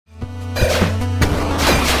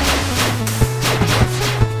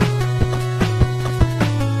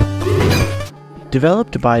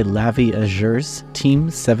Developed by Lavi Azure's Team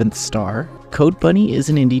 7th Star, Code Bunny is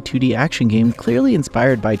an indie 2D action game clearly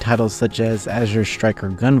inspired by titles such as Azure Strike or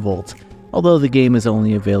Gunvolt. Although the game is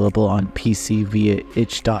only available on PC via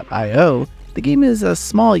itch.io, the game is a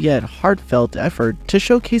small yet heartfelt effort to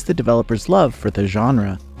showcase the developer's love for the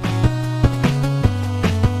genre.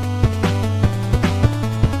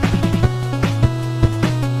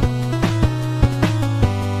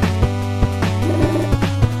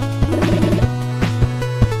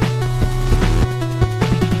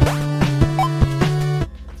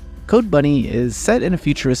 Code Bunny is set in a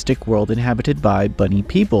futuristic world inhabited by bunny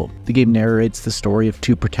people. The game narrates the story of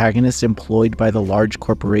two protagonists employed by the large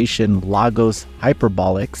corporation Lagos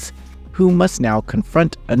Hyperbolics, who must now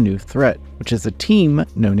confront a new threat, which is a team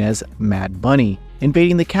known as Mad Bunny,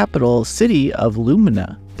 invading the capital city of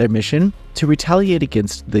Lumina. Their mission? To retaliate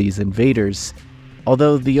against these invaders.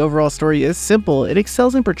 Although the overall story is simple, it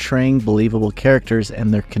excels in portraying believable characters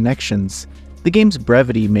and their connections. The game's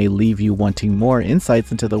brevity may leave you wanting more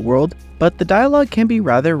insights into the world, but the dialogue can be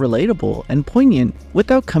rather relatable and poignant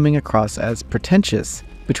without coming across as pretentious.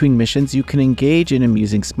 Between missions, you can engage in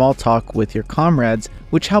amusing small talk with your comrades,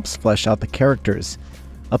 which helps flesh out the characters.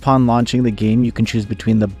 Upon launching the game, you can choose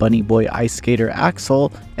between the bunny boy ice skater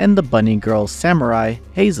Axel and the bunny girl samurai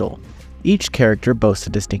Hazel. Each character boasts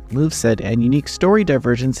a distinct moveset and unique story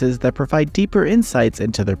divergences that provide deeper insights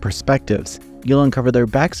into their perspectives. You'll uncover their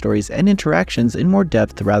backstories and interactions in more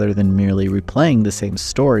depth rather than merely replaying the same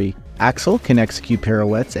story. Axel can execute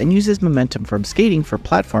pirouettes and uses momentum from skating for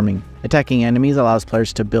platforming. Attacking enemies allows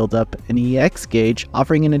players to build up an EX gauge,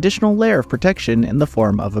 offering an additional layer of protection in the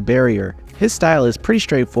form of a barrier. His style is pretty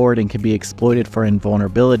straightforward and can be exploited for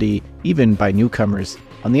invulnerability, even by newcomers.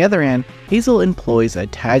 On the other hand, Hazel employs a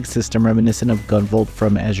tag system reminiscent of Gunvolt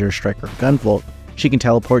from Azure Strike or Gunvolt. She can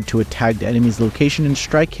teleport to a tagged enemy's location and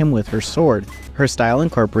strike him with her sword. Her style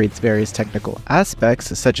incorporates various technical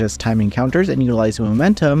aspects such as timing counters and utilizing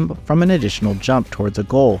momentum from an additional jump towards a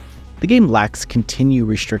goal. The game lacks continue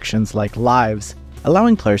restrictions like lives,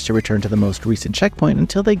 allowing players to return to the most recent checkpoint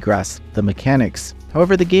until they grasp the mechanics.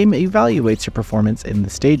 However, the game evaluates your performance in the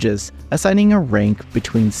stages, assigning a rank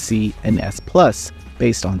between C and S+,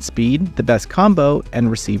 based on speed, the best combo, and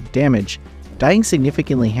received damage. Dying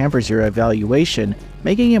significantly hampers your evaluation,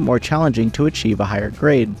 making it more challenging to achieve a higher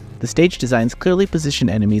grade. The stage designs clearly position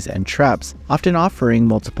enemies and traps, often offering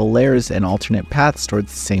multiple layers and alternate paths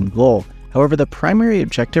towards the same goal. However, the primary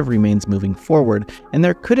objective remains moving forward, and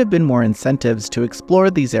there could have been more incentives to explore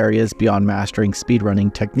these areas beyond mastering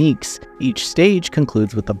speedrunning techniques. Each stage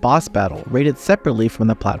concludes with a boss battle, rated separately from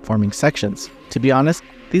the platforming sections. To be honest,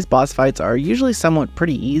 these boss fights are usually somewhat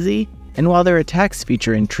pretty easy, and while their attacks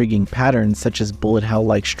feature intriguing patterns such as bullet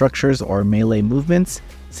hell-like structures or melee movements,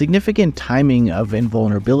 significant timing of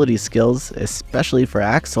invulnerability skills, especially for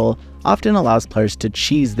Axel, often allows players to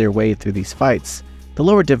cheese their way through these fights. The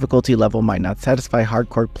lower difficulty level might not satisfy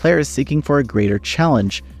hardcore players seeking for a greater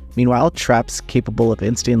challenge. Meanwhile, traps capable of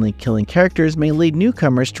instantly killing characters may lead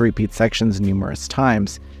newcomers to repeat sections numerous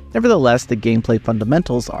times. Nevertheless, the gameplay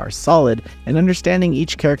fundamentals are solid, and understanding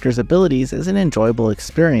each character's abilities is an enjoyable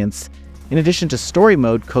experience. In addition to story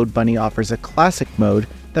mode, Code Bunny offers a classic mode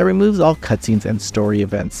that removes all cutscenes and story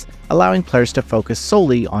events, allowing players to focus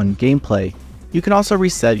solely on gameplay. You can also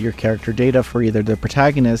reset your character data for either the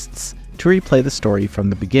protagonists to replay the story from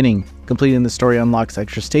the beginning. Completing the story unlocks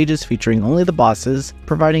extra stages featuring only the bosses,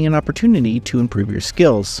 providing an opportunity to improve your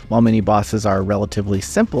skills. While many bosses are relatively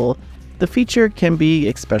simple, the feature can be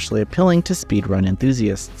especially appealing to speedrun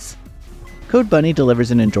enthusiasts. Code Bunny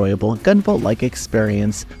delivers an enjoyable, Gunvolt-like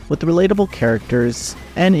experience with relatable characters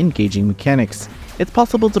and engaging mechanics. It's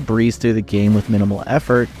possible to breeze through the game with minimal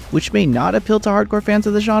effort, which may not appeal to hardcore fans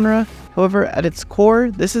of the genre. However, at its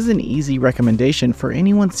core, this is an easy recommendation for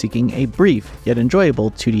anyone seeking a brief yet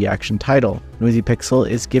enjoyable 2D action title. Noisy Pixel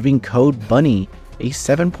is giving Code Bunny a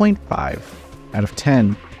 7.5 out of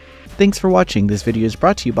 10. Thanks for watching. This video is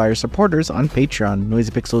brought to you by our supporters on Patreon.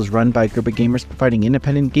 Noisy Pixel is run by a group of gamers providing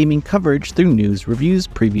independent gaming coverage through news, reviews,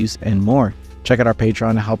 previews, and more. Check out our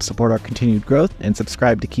Patreon to help support our continued growth, and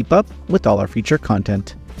subscribe to keep up with all our future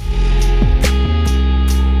content.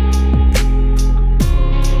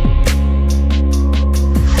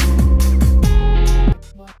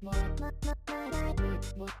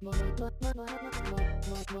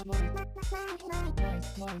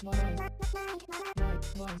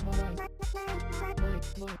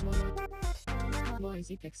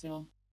 Noisy Pixel.